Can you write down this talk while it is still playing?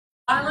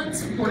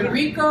Islands, Puerto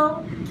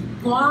Rico,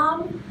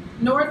 Guam,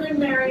 Northern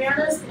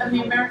Marianas, and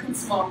the American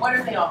Samoa. What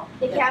are they all?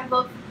 They can't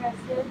vote for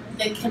president.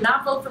 They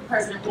cannot vote for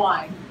president.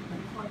 Why?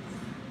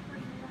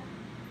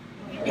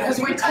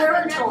 Because we're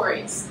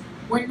territories.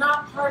 We're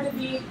not part of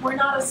the, we're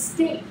not a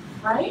state,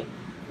 right?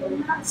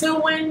 So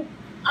when,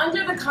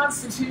 under the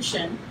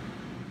Constitution,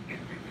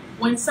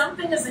 when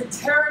something is a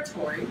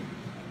territory,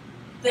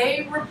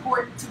 they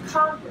report to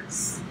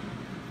Congress.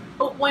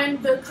 But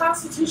when the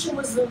Constitution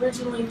was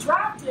originally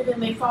drafted and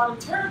they thought of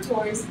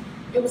territories,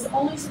 it was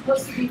only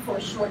supposed to be for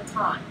a short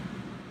time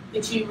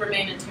that you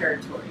remain a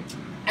territory.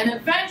 And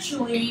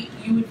eventually,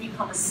 you would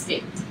become a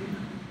state.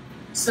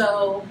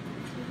 So,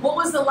 what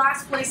was the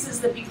last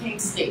places that became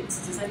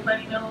states? Does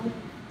anybody know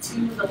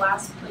two of the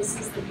last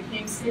places that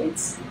became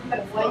states?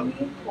 Hawaii.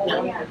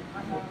 No.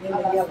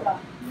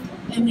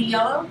 In the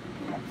yellow?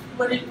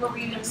 What were you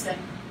going to say?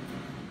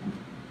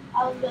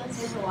 I was going to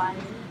say Hawaii.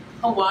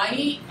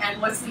 Hawaii, and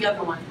what's the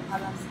other one?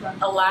 Alaska.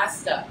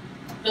 Alaska.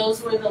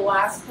 Those were the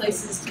last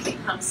places to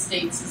become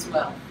states as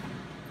well,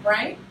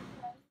 right?